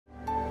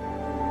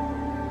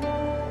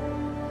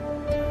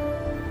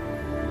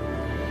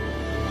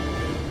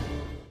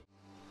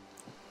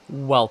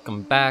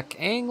Welcome back,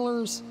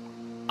 anglers.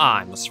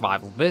 I'm the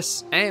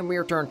Survivalist, and we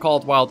return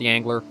called Wild the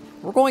Angler.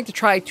 We're going to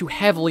try to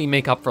heavily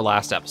make up for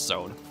last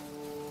episode.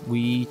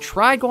 We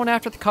tried going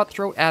after the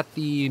cutthroat at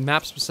the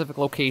map-specific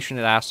location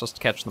it asked us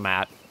to catch them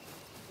at.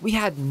 We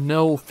had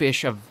no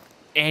fish of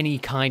any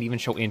kind even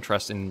show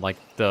interest in, like,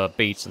 the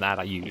baits and that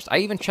I used. I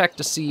even checked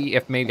to see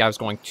if maybe I was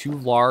going too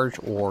large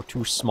or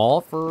too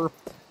small for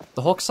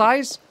the hook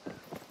size.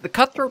 The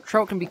cutthroat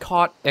trout can be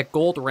caught at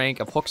gold rank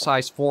of hook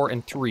size 4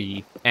 and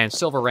 3, and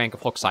silver rank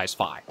of hook size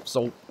 5.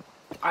 So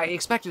I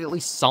expected at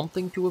least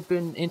something to have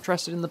been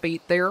interested in the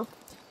bait there.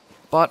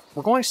 But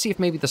we're going to see if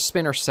maybe the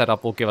spinner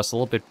setup will give us a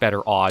little bit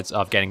better odds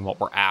of getting what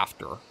we're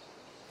after.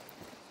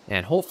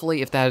 And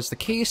hopefully, if that is the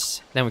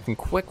case, then we can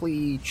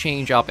quickly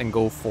change up and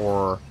go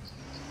for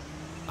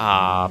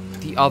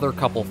the other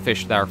couple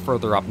fish that are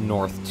further up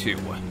north too.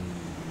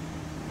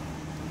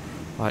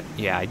 But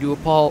yeah, I do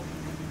apologize.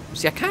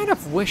 See, I kind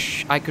of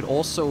wish I could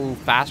also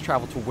fast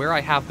travel to where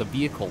I have the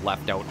vehicle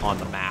left out on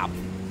the map.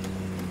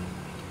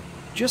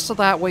 Just so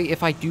that way,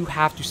 if I do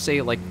have to,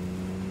 say, like,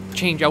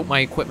 change out my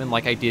equipment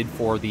like I did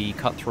for the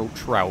cutthroat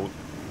trout,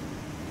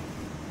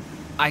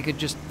 I could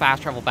just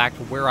fast travel back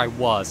to where I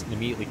was and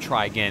immediately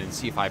try again and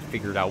see if I've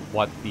figured out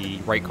what the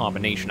right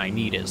combination I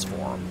need is for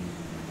them.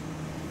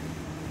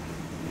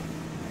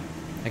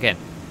 Again,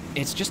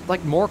 it's just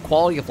like more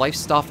quality of life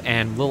stuff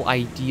and little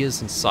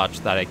ideas and such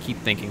that I keep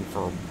thinking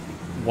for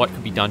what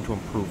could be done to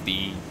improve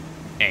the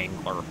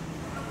angler.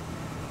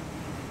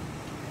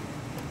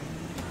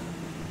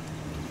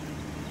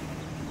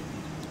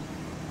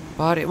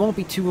 But it won't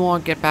be too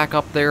long to get back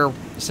up there.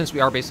 Since we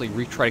are basically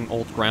retreading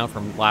old ground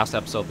from last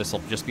episode, this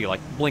will just be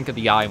like blink of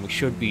the eye and we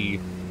should be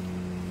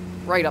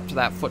right up to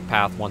that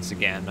footpath once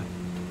again.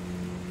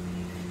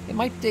 It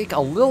might take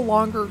a little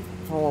longer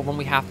for when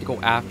we have to go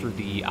after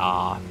the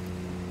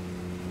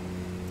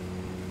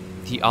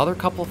other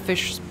couple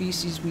fish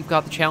species we've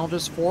got the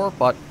challenges for,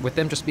 but with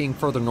them just being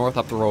further north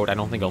up the road, I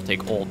don't think it'll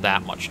take all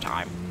that much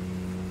time.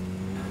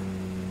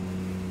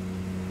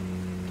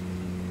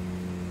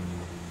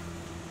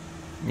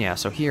 Yeah,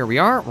 so here we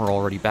are. We're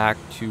already back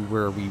to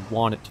where we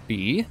want it to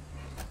be.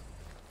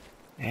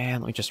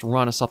 And let me just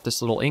run us up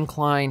this little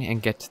incline and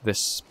get to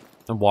this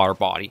water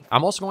body.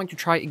 I'm also going to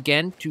try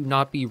again to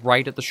not be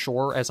right at the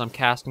shore as I'm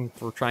casting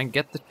for trying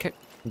to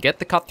get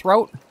the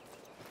cutthroat.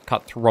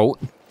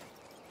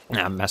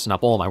 I'm messing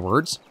up all my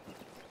words.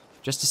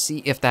 Just to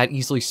see if that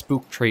easily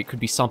spook trait could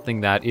be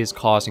something that is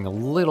causing a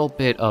little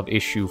bit of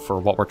issue for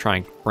what we're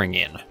trying to bring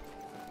in.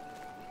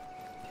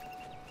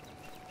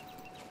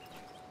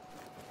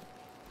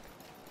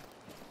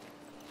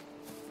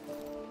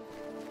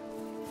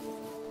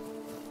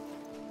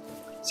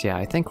 So yeah,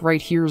 I think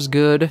right here is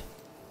good.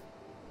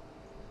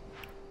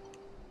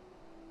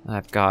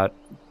 I've got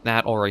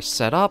that already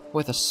set up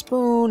with a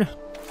spoon.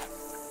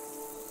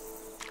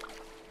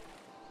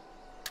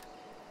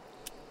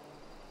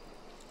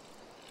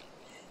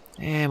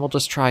 And we'll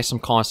just try some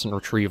constant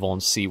retrieval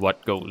and see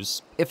what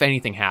goes, if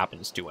anything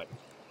happens to it.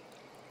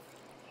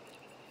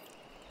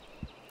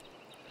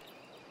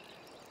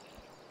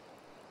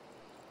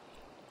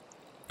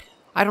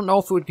 I don't know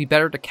if it would be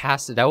better to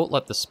cast it out,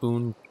 let the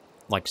spoon,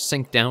 like,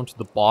 sink down to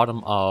the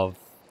bottom of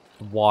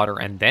the water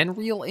and then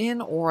reel in,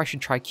 or I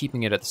should try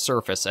keeping it at the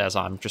surface as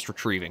I'm just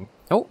retrieving.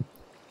 Oh!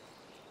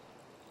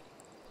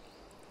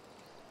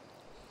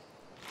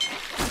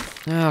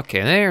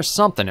 Okay, there's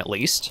something at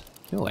least.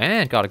 Oh,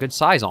 and got a good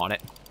size on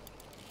it.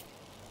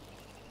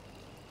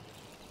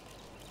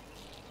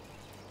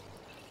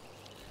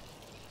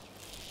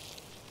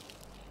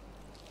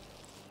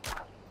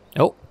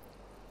 Oh.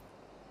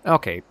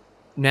 Okay.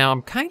 Now,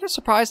 I'm kind of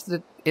surprised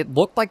that it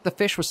looked like the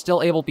fish was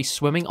still able to be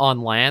swimming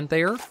on land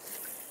there.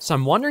 So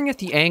I'm wondering if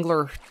the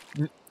angler,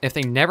 if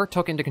they never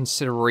took into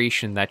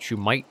consideration that you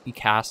might be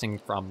casting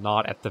from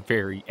not at the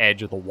very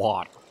edge of the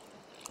water.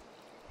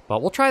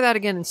 But we'll try that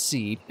again and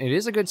see. It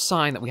is a good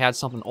sign that we had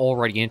something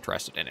already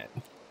interested in it.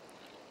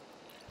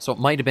 So it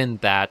might have been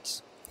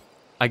that,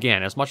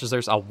 again, as much as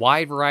there's a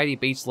wide variety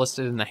of baits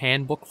listed in the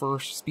handbook for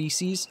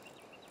species,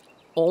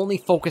 only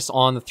focus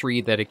on the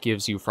 3 that it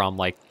gives you from,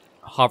 like,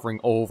 hovering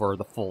over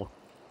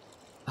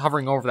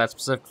that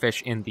specific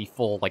fish in the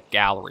full, like,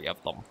 gallery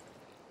of them.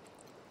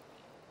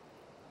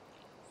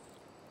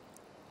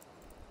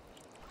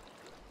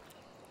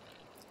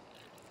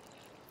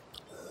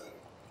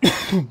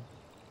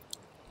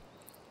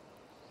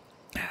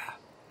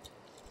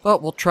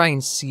 But we'll try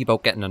and see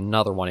about getting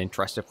another one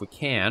interested if we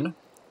can.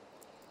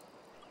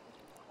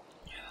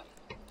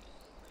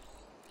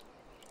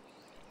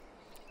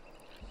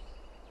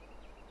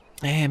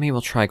 And maybe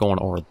we'll try going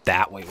over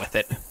that way with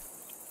it.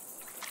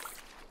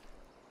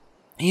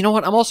 You know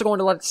what? I'm also going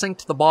to let it sink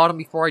to the bottom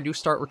before I do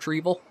start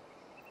retrieval.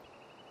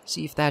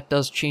 See if that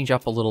does change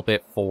up a little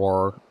bit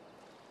for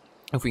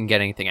if we can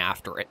get anything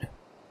after it.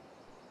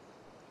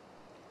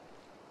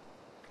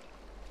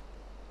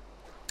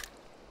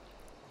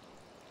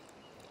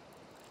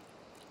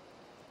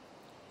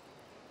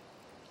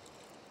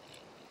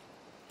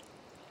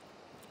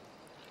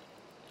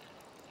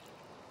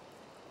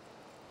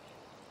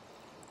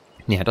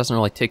 Yeah, it doesn't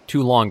really take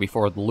too long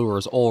before the lure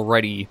is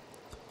already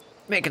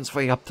making its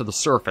way up to the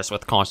surface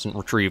with constant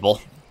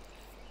retrieval.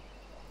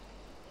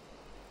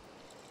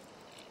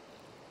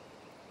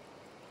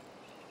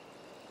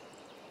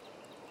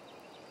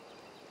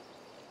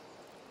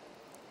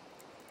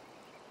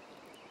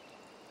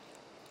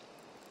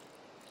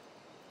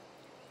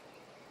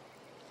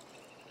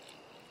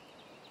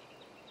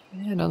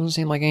 It doesn't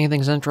seem like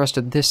anything's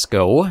interested this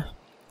go.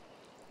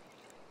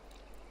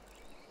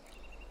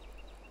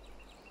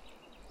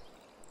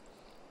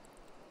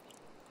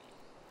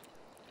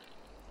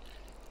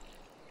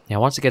 Yeah,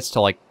 once it gets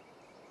to like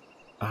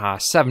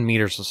 7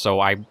 meters or so,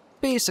 I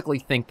basically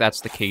think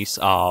that's the case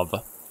of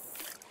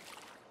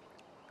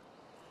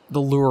the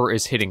lure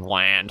is hitting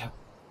land.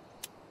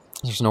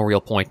 There's no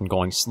real point in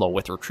going slow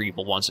with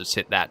retrieval once it's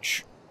hit that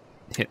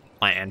hit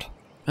land.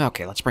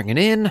 Okay, let's bring it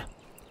in.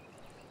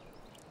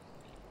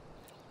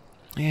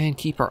 And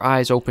keep our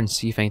eyes open,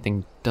 see if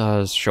anything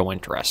does show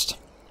interest.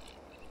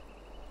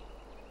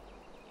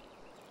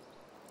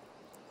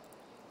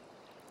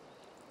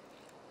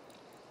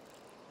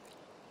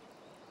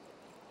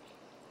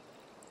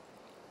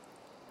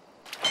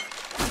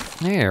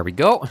 There we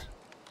go.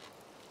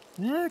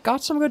 Yeah,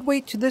 got some good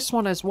weight to this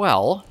one as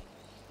well.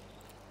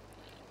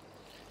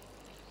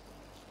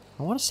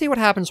 I want to see what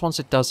happens once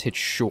it does hit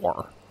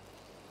shore.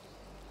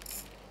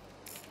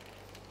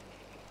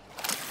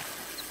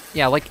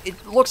 Yeah, like,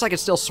 it looks like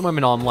it's still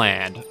swimming on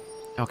land.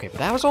 Okay, but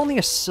that was only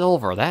a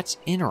silver. That's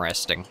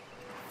interesting.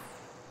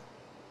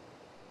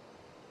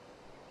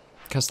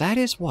 Because that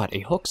is, what, a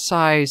hook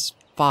size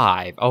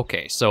 5.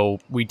 Okay, so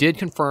we did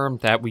confirm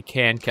that we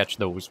can catch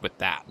those with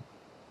that.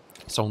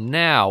 So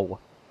now,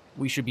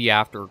 we should be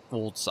after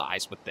gold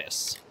size with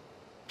this.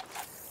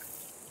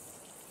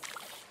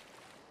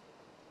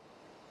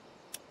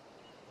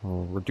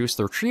 We'll reduce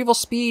the retrieval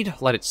speed,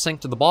 let it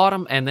sink to the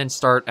bottom, and then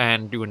start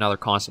and do another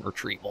constant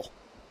retrieval.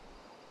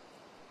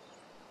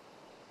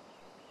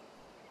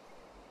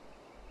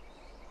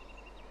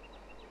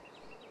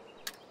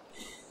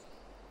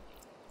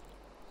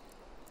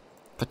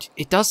 But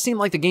it does seem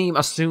like the game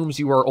assumes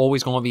you are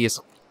always going to be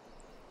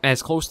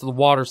as close to the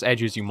water's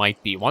edge as you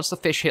might be. Once the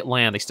fish hit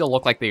land, they still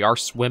look like they are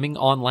swimming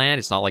on land.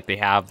 It's not like they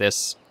have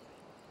this...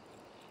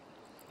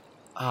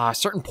 a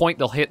certain point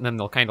they'll hit and then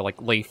they'll kind of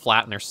like lay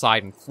flat on their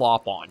side and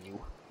flop on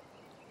you.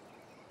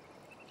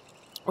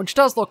 Which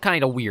does look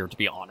kind of weird, to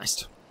be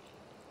honest.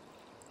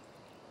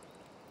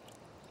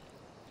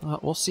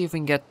 We'll see if we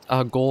can get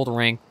a gold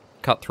rank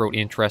cutthroat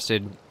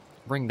interested,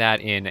 bring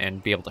that in,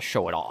 and be able to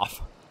show it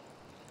off.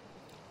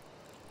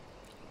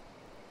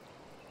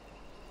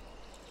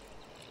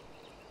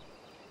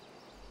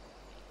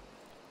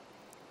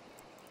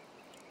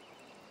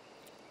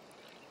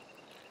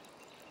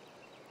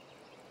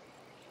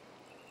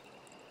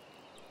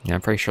 Yeah,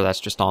 I'm pretty sure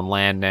that's just on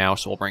land now,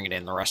 so we'll bring it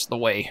in the rest of the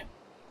way.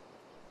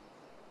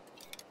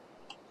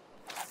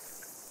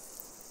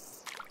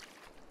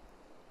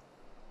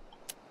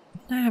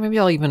 Maybe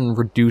I'll even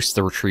reduce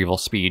the retrieval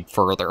speed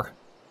further.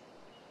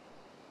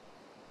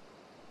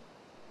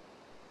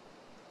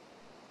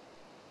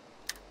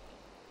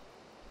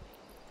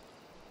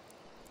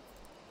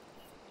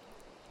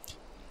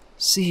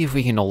 See if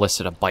we can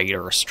elicit a bite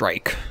or a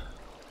strike.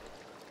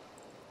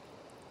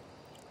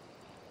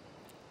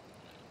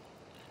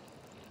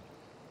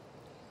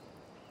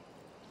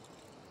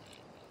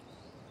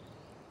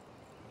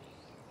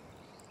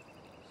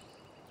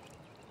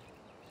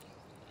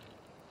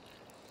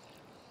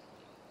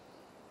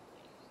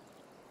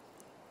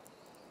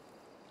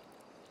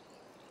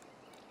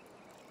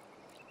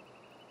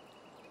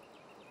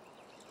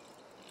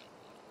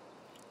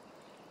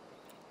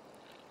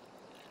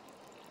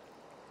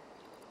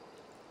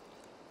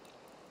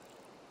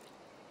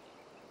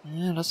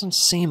 Yeah, it doesn't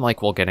seem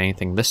like we'll get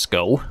anything this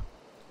go.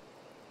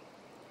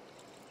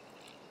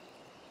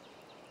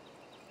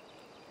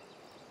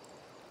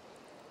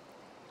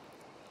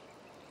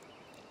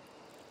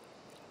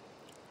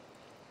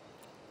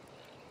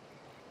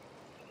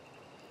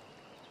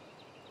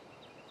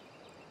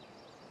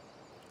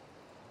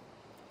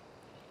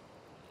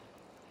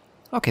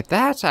 Okay,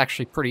 that's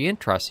actually pretty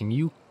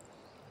interesting.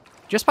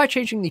 Just by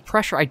changing the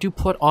pressure I do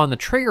put on the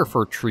trigger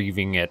for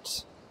retrieving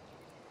it,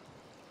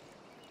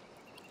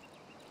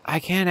 I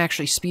can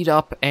actually speed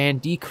up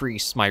and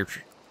decrease my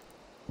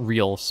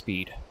reel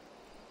speed.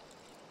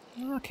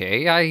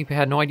 Okay, I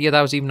had no idea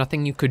that was even a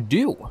thing you could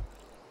do.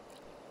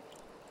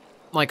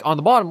 Like, on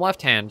the bottom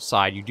left-hand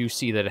side, you do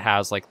see that it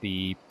has, like,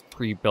 the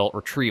pre-built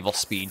retrieval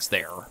speeds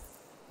there.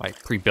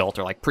 Like, pre-built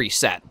or, like,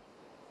 preset.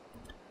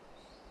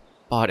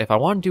 But if I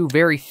want to do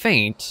very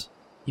faint,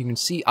 you can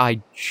see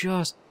I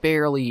just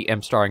barely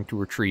am starting to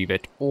retrieve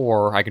it,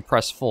 or I can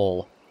press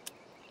full,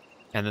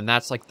 and then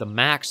that's, like, the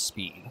max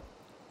speed.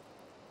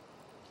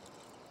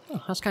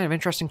 Oh, that's kind of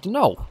interesting to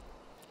know.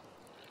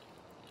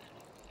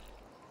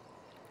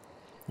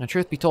 Now,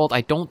 truth be told,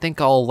 I don't think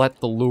I'll let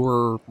the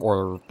lure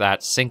or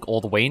that sink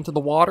all the way into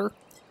the water.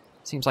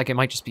 Seems like it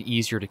might just be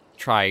easier to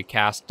try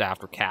cast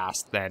after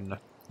cast than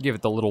give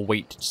it the little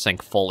weight to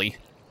sink fully.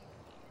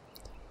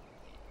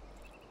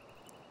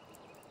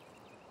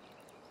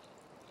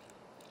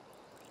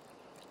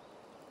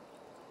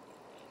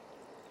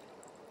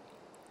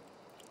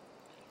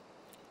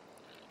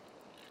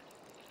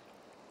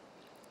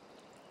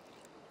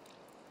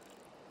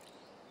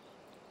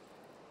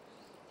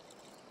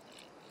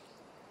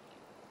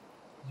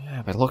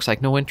 Yeah, but it looks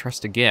like no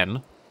interest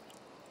again.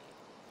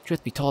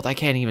 Truth be told, I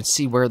can't even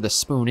see where the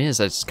spoon is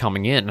as it's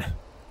coming in.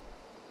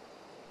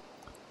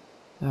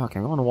 Okay,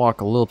 I'm going to walk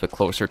a little bit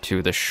closer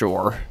to the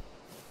shore.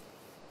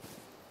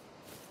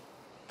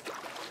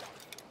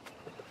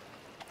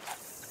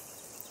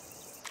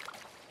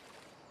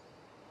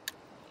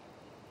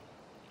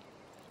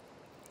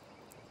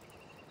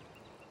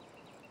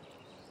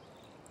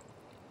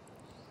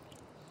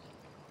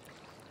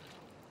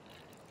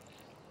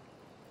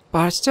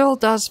 But it still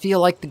does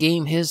feel like the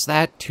game has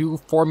that too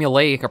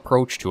formulaic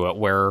approach to it,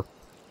 where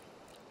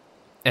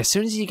as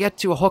soon as you get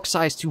to a hook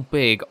size too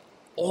big,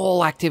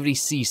 all activity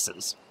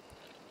ceases.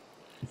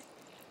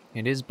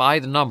 It is by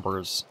the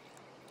numbers.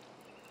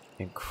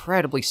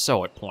 Incredibly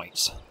so at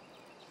points.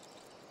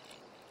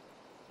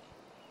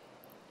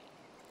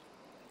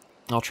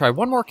 I'll try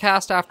one more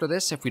cast after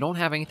this. If we don't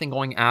have anything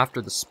going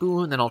after the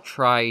spoon, then I'll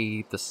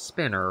try the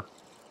spinner.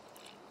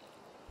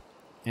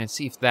 And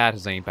see if that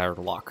has any better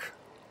luck.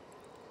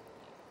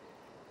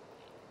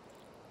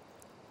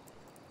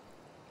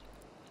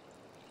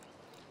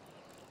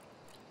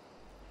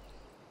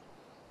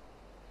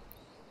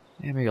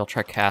 And maybe I'll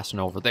try casting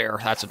over there.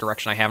 That's a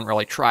direction I haven't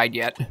really tried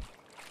yet.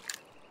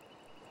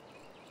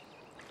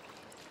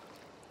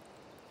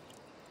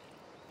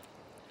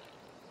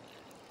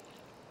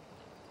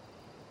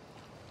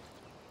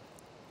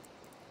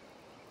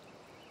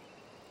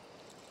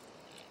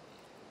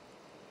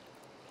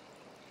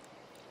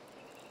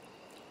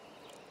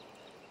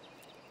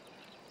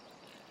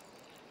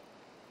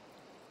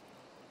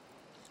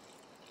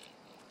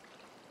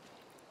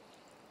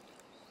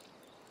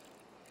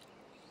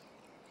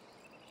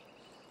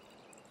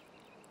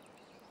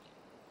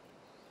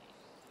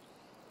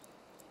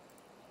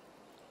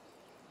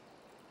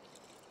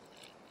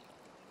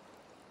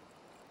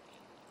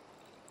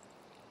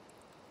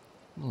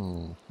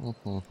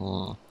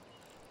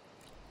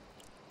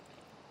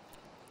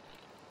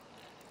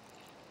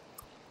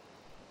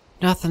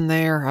 Nothing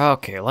there.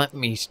 Okay, let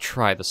me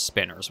try the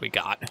spinners we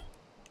got.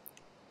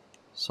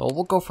 So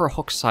we'll go for a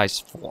hook size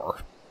 4.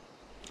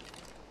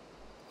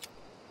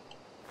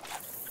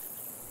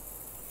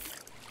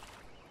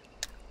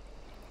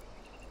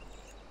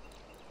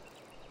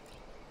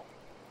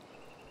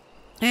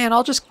 And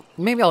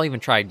maybe I'll even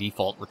try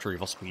default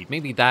retrieval speed.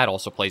 Maybe that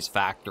also plays a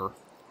factor.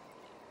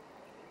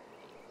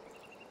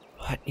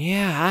 But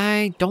yeah,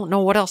 I don't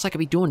know what else I could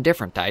be doing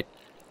different. It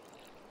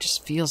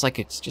just feels like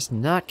it's just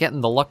not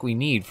getting the luck we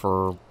need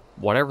for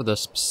whatever the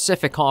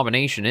specific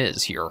combination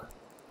is here.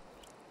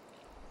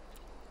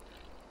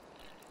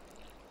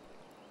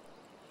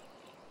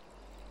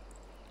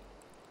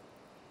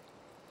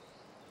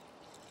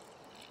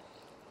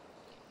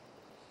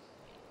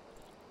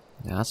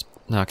 That's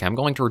okay. I'm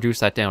going to reduce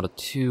that down to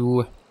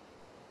 2.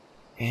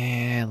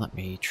 And let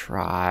me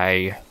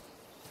try.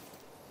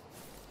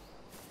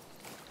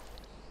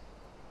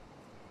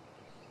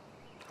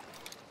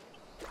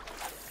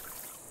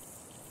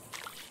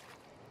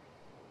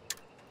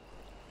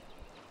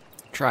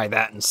 Try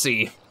that and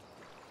see.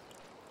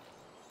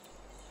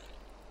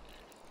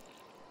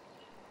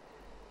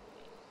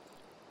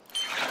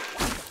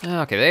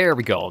 Okay, there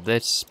we go.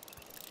 That's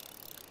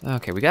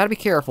okay. We got to be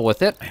careful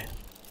with it.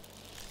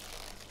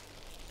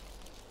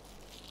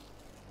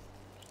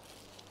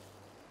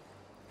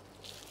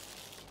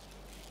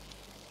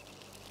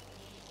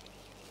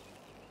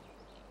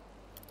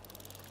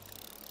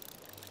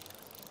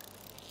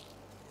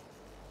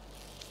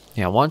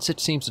 Yeah, once it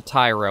seems to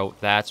tire out,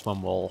 that's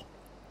when we'll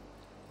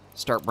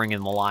start bringing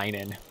the line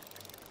in.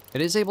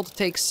 It is able to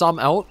take some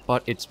out,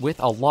 but it's with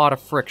a lot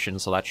of friction,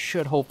 so that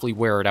should hopefully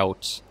wear it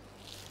out.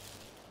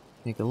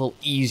 Make it a little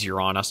easier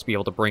on us to be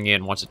able to bring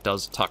in once it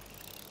does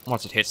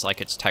once it hits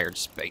like its tired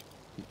spate.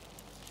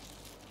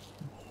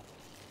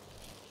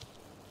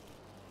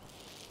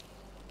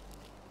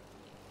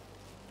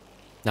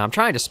 Now I'm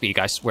trying to speak,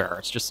 I swear.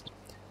 It's just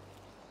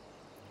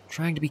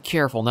trying to be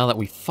careful now that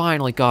we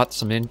finally got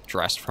some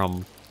interest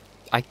from,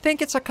 I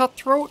think it's a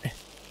cutthroat.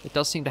 It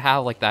does seem to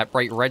have like that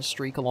bright red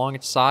streak along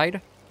its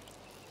side.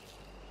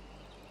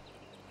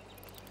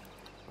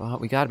 But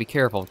we gotta be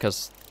careful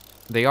because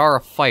they are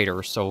a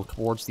fighter, so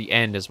towards the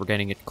end as we're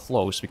getting it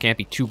close, we can't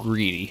be too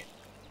greedy.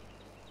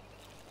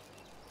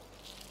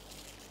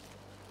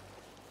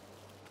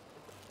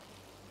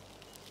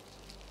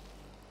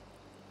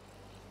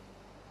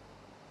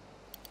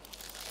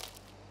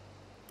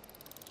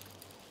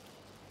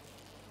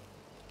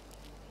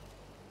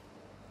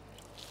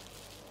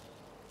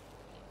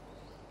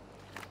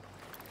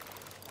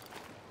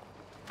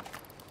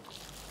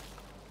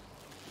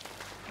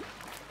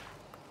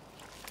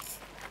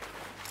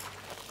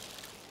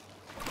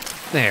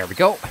 There we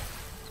go.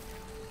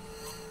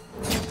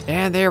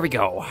 And there we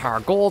go,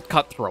 our gold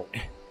cutthroat.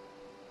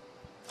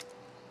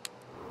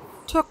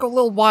 Took a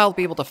little while to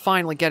be able to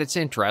finally get its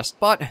interest,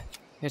 but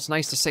it's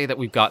nice to say that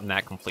we've gotten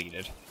that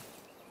completed.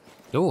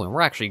 Oh, and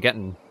we're actually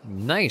getting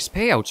nice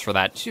payouts for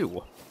that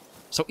too.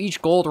 So each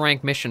gold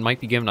rank mission might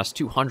be giving us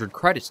 200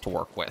 credits to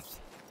work with.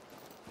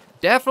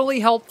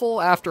 Definitely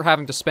helpful after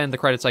having to spend the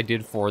credits I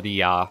did for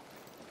the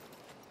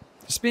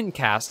spin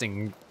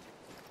casting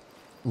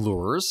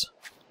lures.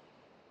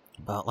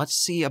 But let's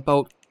see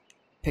about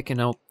picking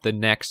out the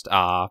next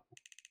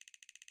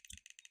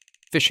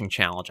fishing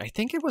challenge. I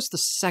think it was the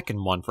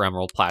second one for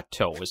Emerald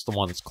Plateau is the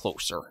one that's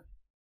closer.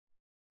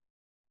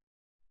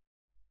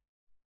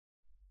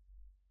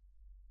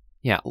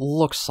 Yeah,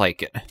 looks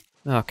like it.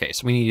 Okay,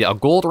 so we need a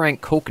gold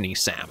rank kokanee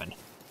salmon.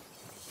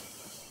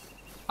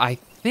 I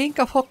think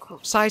a hook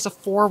size of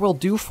 4 will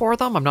do for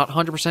them. I'm not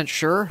 100%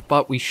 sure,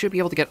 but we should be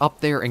able to get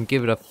up there and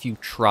give it a few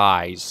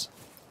tries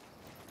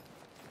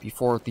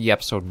before the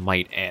episode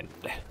might end.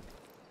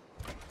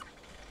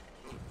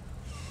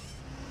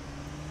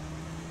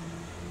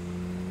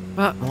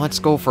 But let's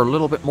go for a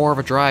little bit more of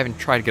a drive and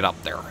try to get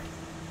up there.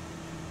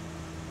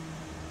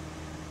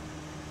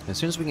 As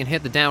soon as we can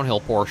hit the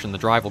downhill portion, the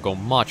drive will go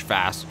much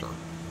faster.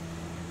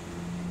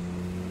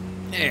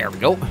 There we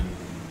go.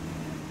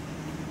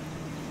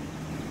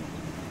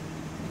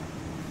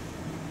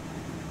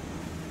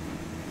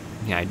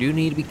 Yeah, I do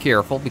need to be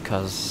careful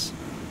because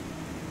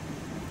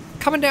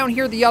coming down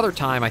here the other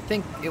time, I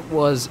think it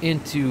was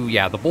into,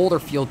 yeah, the boulder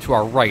field to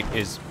our right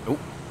is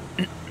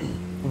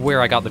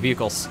where I got the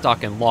vehicle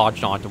stuck and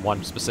lodged onto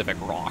one specific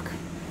rock.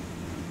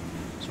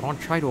 So I want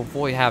to try to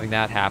avoid having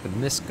that happen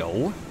this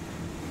go.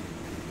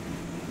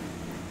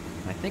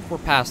 I think we're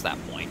past that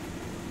point.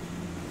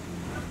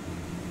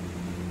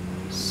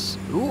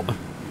 So,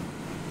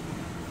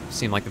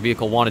 seemed like the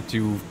vehicle wanted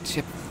to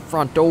tip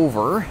front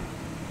over.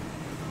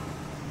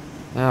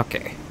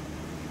 Okay.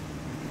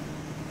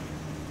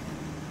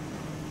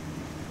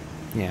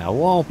 Yeah, it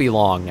won't be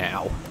long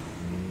now.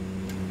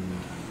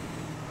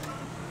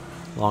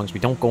 As long as we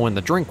don't go in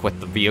the drink with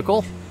the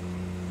vehicle.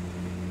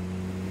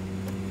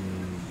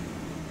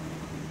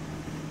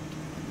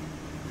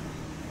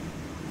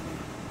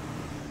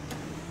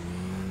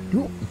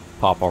 Ooh,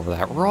 pop over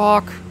that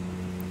rock.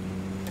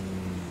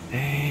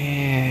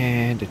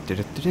 And...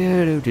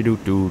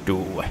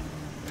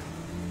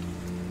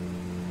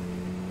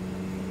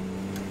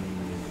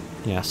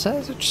 yeah,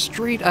 says it's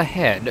straight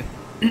ahead.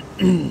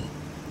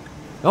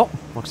 Oh,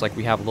 looks like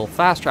we have a little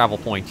fast travel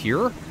point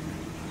here.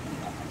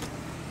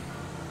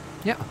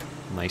 Yeah,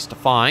 nice to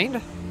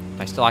find.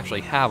 I still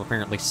actually have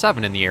apparently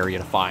 7 in the area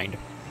to find.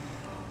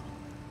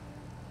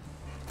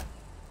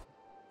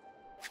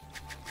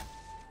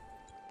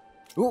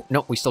 Ooh,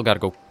 no, we still gotta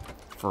go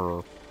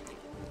for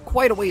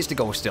quite a ways to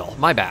go still.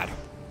 My bad.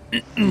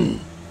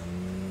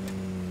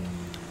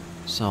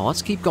 So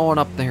let's keep going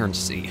up there and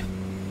see.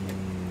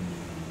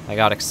 I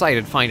got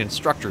excited finding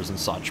structures and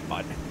such,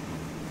 but...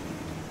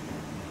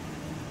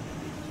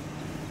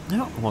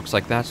 no, looks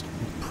like that's...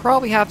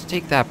 probably have to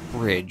take that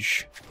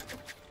bridge.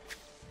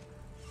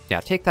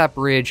 Yeah, take that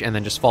bridge and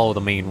then just follow the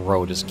main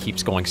road as it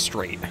keeps going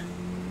straight.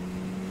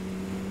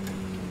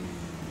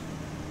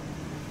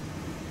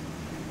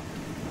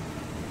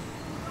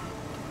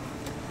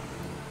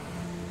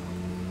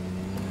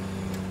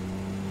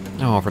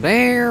 Over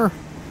there.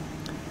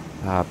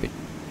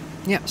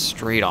 Yeah,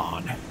 straight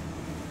on.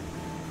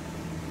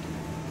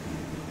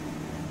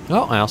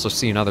 Oh, I also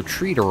see another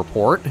tree to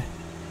report.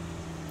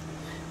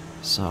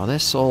 So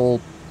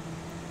this'll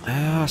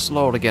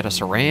slow to get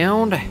us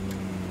around.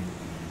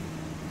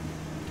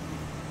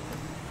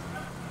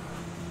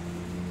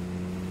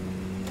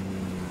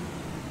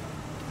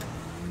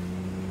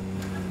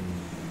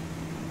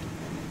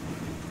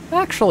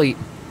 Actually,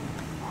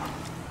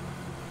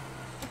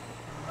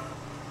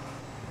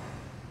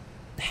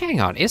 hang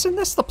on, isn't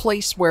this the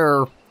place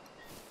where,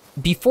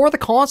 before the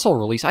console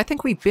release, I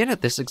think we've been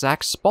at this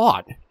exact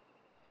spot.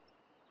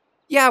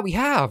 Yeah, we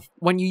have.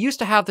 When you used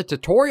to have the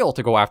tutorial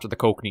to go after the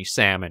kokanee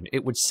salmon,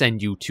 it would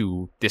send you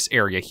to this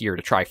area here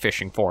to try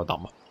fishing for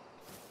them.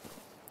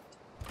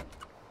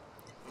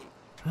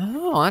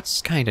 Oh,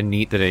 that's kind of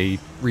neat that they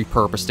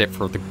repurposed it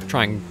for the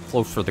try and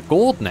float for the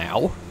gold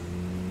now.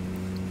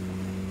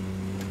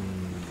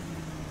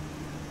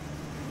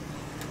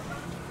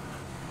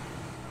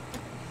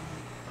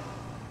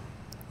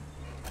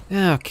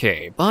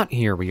 Okay, but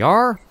here we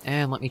are,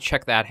 and let me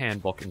check that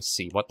handbook and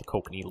see what the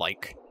kokanee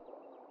like.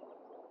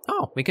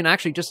 Oh, we can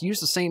actually just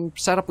use the same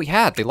setup we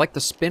had. They like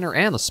the spinner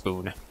and the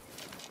spoon.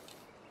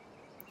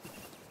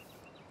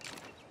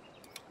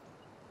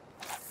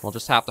 We'll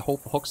just have to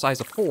hope the hook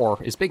size of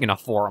 4 is big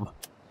enough for them.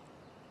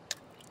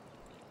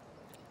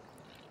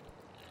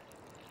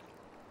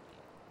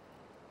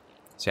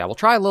 So yeah, we'll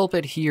try a little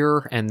bit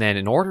here, and then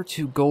in order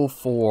to go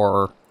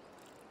for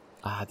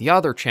the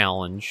other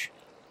challenge,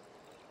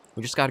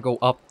 we just gotta go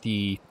up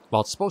the...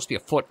 well, it's supposed to be a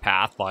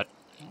footpath, but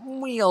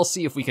we'll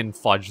see if we can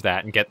fudge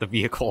that and get the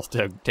vehicle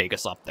to take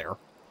us up there.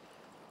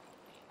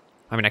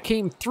 I mean, I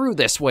came through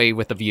this way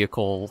with the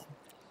vehicle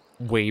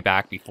way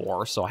back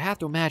before, so I have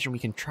to imagine we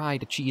can try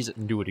to cheese it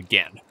and do it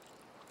again.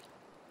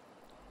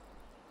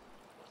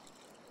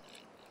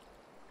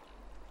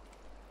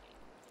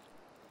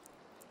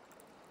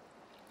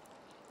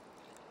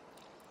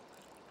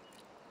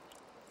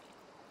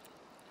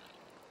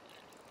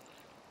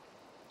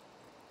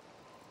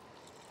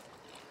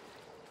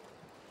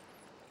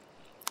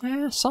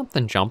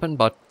 Something jumping,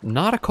 but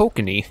not a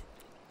kokanee.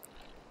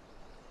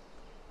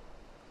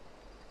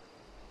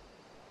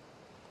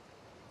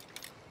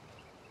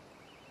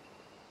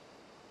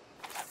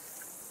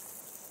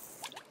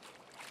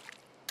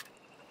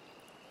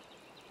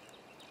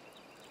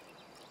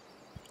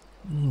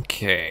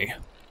 Okay.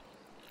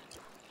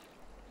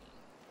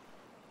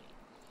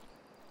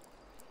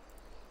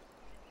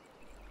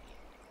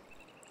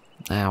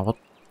 Now,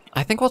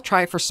 I think we'll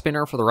try it for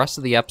Spinner for the rest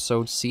of the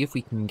episode, see if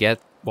we can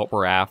get what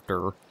we're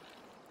after.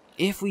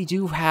 If we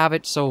do have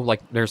it, so,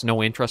 like, there's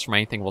no interest from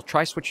anything, we'll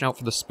try switching out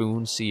for the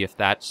spoon, see if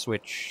that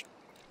switch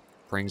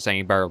brings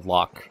any better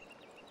luck.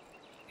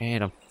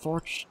 And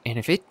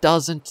if it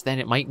doesn't, then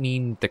it might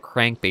mean the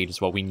crankbait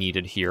is what we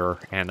needed here,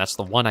 and that's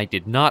the one I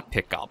did not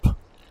pick up.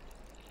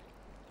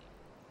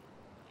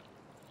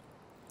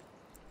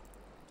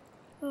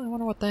 I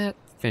wonder what that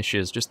fish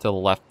is, just to the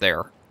left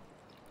there.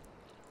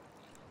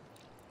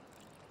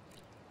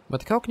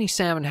 With the kokanee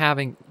salmon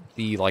having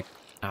the, like,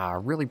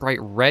 really bright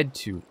red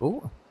to...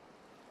 Ooh.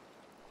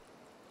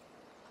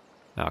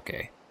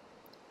 Okay.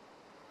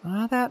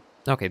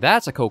 Okay,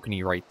 that's a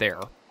kokanee right there.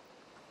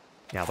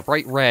 Yeah, the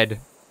bright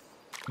red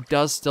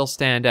does still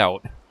stand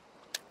out.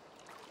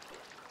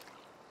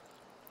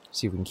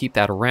 See if we can keep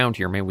that around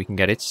here. Maybe we can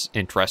get its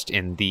interest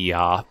in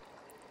the,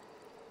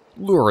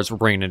 lure as we're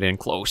bringing it in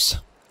close.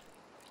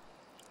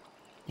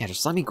 Yeah,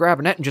 just let me grab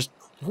a net and just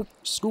whoop,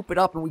 scoop it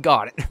up and we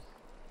got it.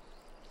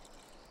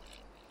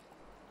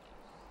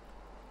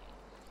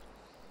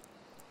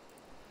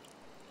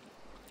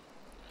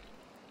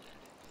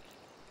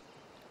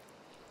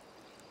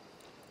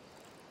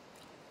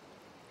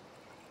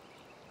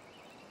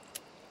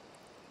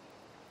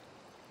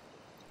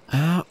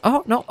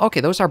 Oh, no,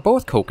 okay, those are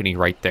both kokanee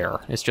right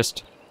there. It's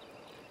just,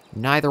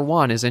 neither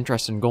one is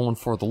interested in going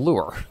for the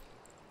lure.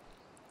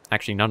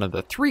 Actually, none of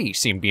the three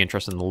seem to be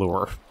interested in the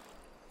lure.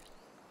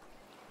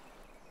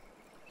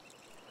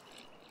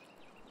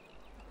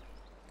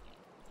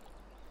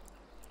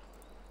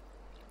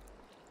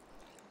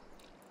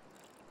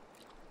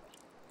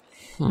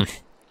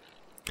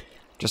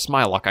 Just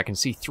my luck, I can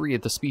see 3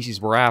 of the species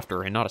we're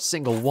after, and not a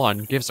single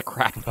one gives a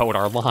crap about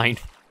our line.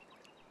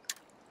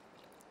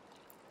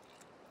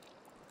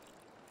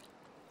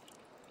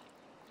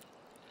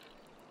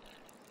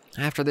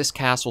 After this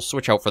cast, we'll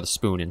switch out for the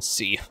spoon and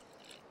see.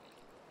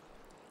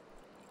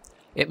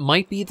 It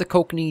might be the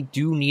kokanee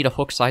do need a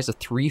hook size of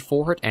 3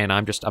 for it, and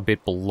I'm just a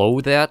bit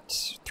below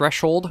that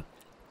threshold.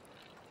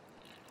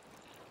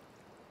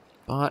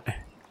 But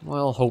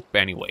we'll hope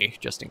anyway,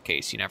 just in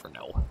case, you never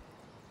know.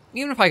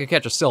 Even if I could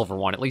catch a silver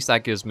one, at least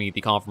that gives me the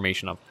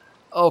confirmation of,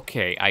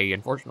 okay, I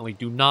unfortunately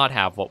do not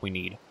have what we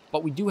need,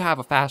 but we do have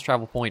a fast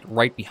travel point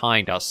right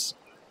behind us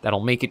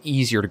that'll make it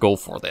easier to go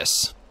for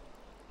this.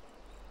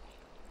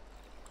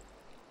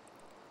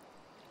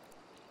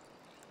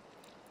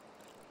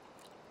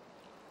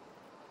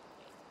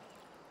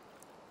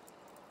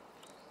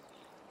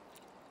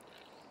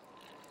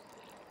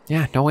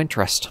 Yeah, no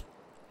interest.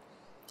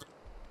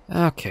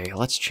 Okay,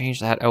 let's change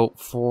that out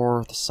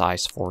for the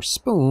size 4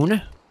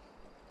 spoon.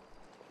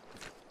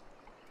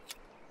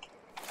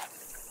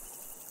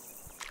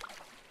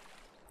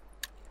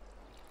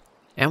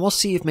 And we'll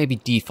see if maybe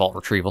default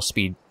retrieval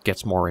speed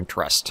gets more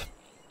interest.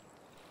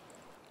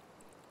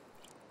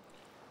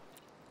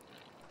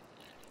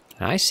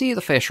 I see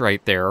the fish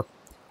right there.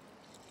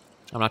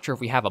 I'm not sure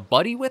if we have a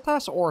buddy with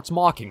us or it's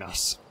mocking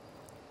us.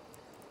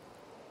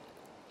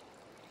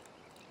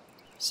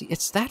 See,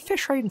 it's that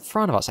fish right in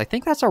front of us. I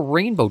think that's a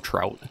rainbow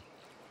trout.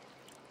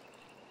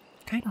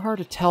 Kind of hard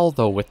to tell,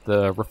 though, with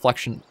the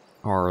reflection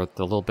or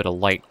the little bit of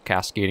light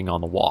cascading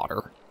on the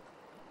water.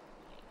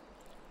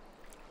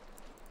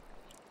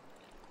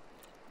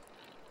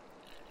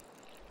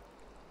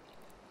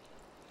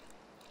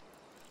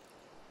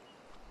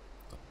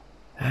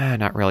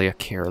 Not really a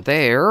care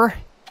there.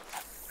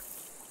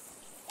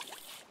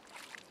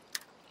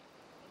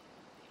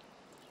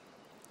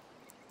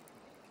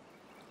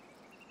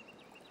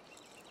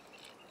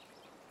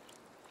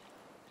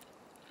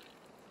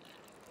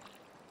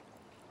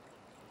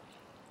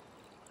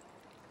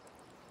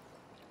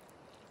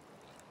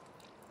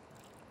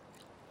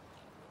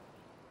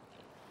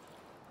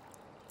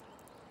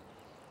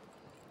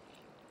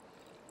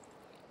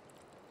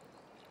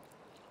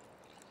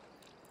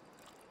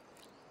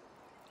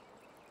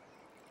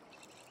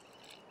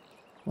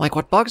 Like,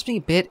 what bugs me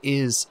a bit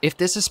is, if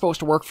this is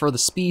supposed to work for the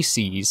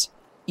species,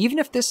 even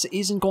if this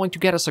isn't going to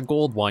get us a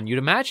gold one, you'd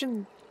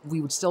imagine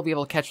we would still be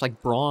able to catch, like,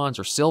 bronze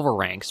or silver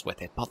ranks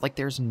with it, but, like,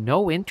 there's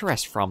no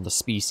interest from the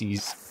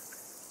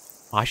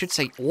species. I should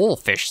say all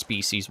fish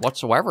species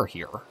whatsoever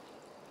here.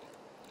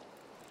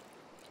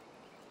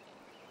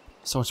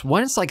 So it's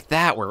when it's like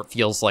that where it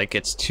feels like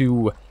it's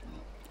too...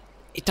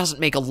 It doesn't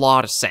make a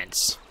lot of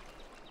sense.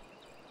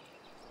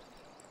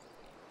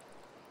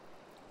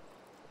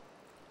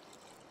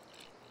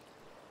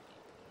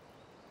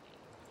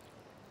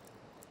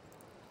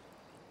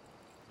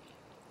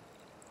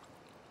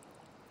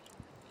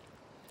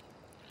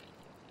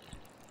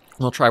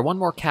 We'll try one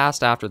more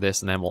cast after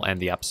this, and then we'll end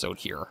the episode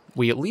here.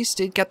 We at least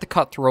did get the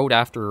cutthroat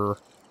after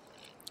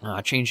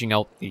changing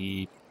out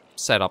the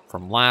setup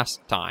from last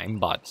time,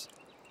 but...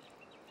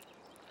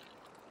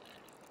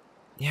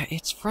 yeah,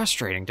 it's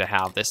frustrating to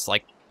have this,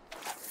 like,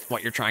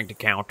 what you're trying to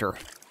counter.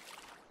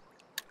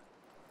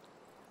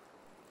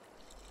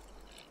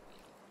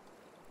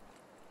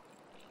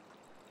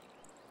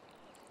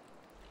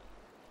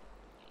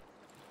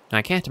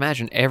 I can't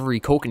imagine every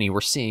kokanee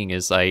we're seeing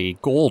is a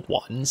gold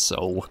one,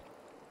 so...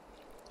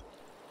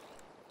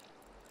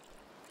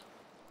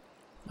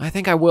 I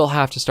think I will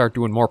have to start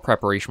doing more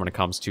preparation when it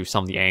comes to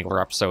some of the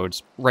angler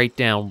episodes. Write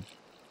down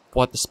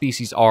what the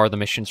species are the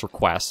missions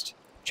request,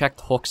 check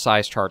the hook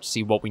size chart to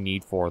see what we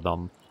need for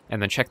them,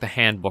 and then check the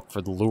handbook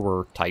for the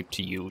lure type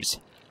to use.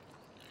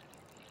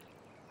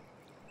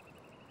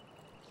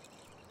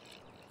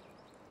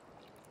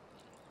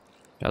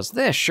 Because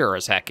this sure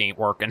as heck ain't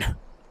working.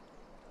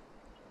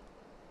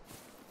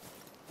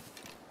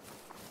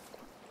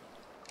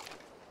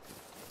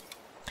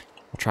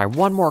 We'll try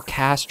one more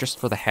cast just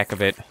for the heck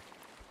of it.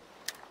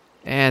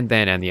 And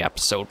then end the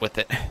episode with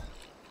it.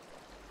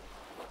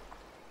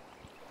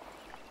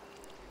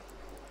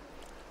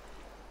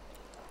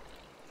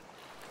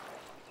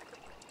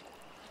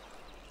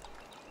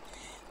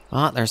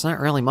 Well, there's not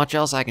really much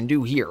else I can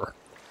do here.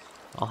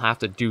 I'll have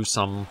to do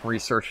some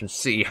research and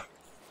see.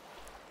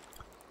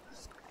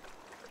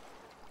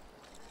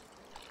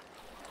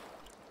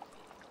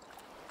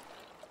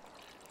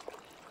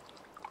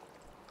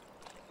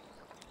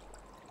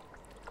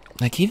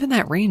 Like, even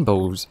that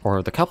rainbows,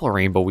 or the couple of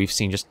rainbow we've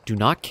seen, just do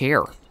not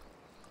care.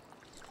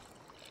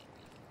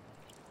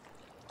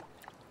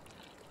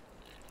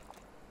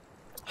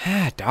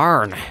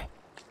 Darn.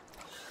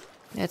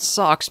 It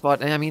sucks,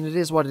 but, I mean, it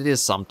is what it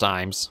is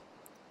sometimes.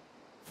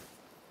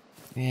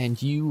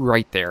 And you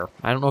right there.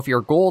 I don't know if you're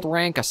a gold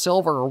rank, a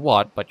silver, or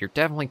what, but you're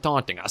definitely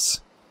taunting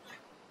us.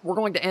 We're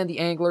going to end the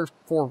angler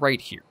for right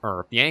here,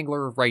 or the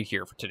angler right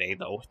here for today,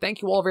 though.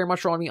 Thank you all very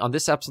much for joining me on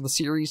this episode of the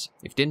series.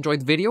 If you did enjoy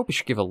the video, be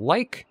sure to give it a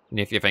like, and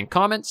if you have any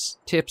comments,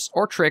 tips,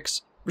 or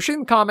tricks, be sure to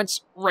leave the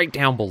comments right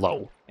down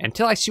below.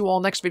 Until I see you all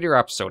next video or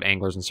episode,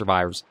 anglers and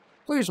survivors,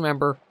 please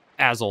remember,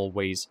 as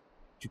always,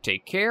 to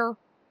take care,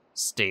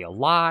 stay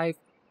alive,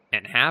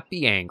 and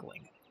happy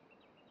angling.